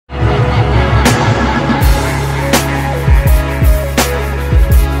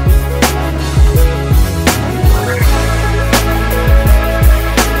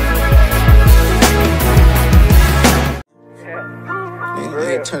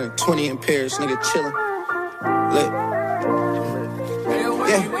120 in Paris, nigga chillin'. Lit.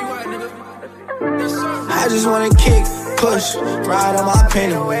 Yeah. I just wanna kick, push, ride on my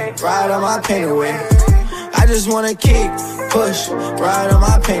pain away, ride on my pain away. I just wanna kick, push, ride on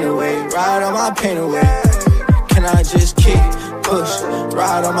my pain away, ride on my pain away. Can I just kick, push,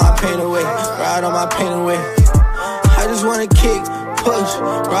 ride on my pain away, ride on my pain away. I just wanna kick, push,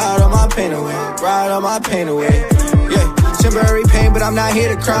 ride on my pain away, ride on my pain away. Yeah, temporary pain, but I'm not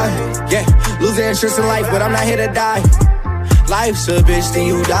here to cry. Yeah, losing interest in life, but I'm not here to die. Life's a bitch, then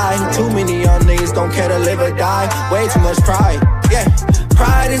you die. Too many young niggas don't care to live or die. Way too much pride. Yeah,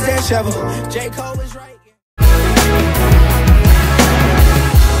 pride is that shovel. J. Cove.